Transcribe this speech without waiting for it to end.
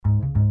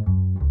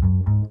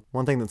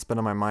One thing that's been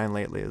on my mind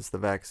lately is the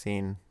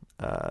vaccine.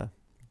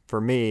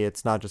 For me,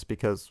 it's not just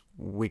because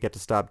we get to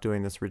stop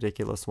doing this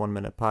ridiculous 1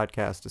 minute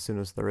podcast as soon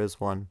as there is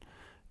one.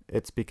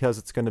 It's because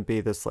it's going to be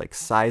this like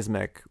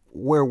seismic,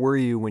 where were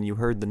you when you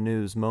heard the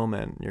news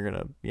moment? You're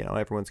going to,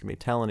 everyone's going to be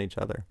telling each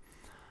other.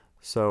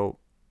 So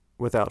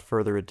without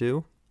further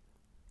ado,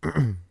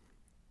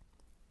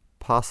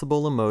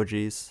 possible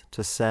emojis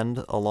to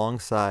send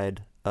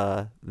alongside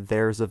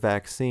there's a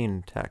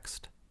vaccine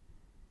text.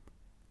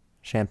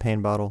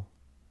 Champagne bottle,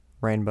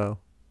 rainbow,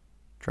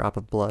 drop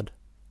of blood,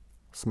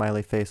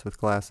 smiley face with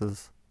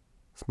glasses,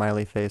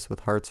 smiley face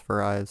with hearts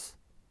for eyes,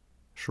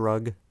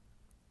 shrug,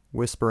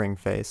 whispering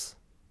face,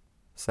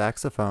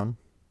 saxophone,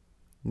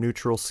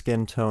 neutral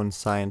skin tone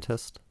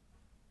scientist,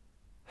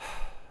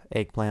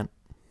 eggplant,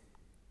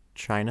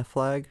 China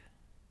flag,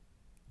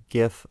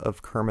 gif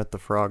of Kermit the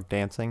Frog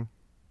dancing,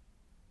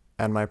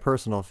 and my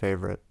personal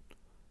favorite,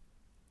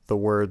 the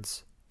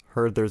words,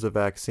 heard there's a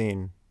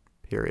vaccine,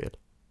 period.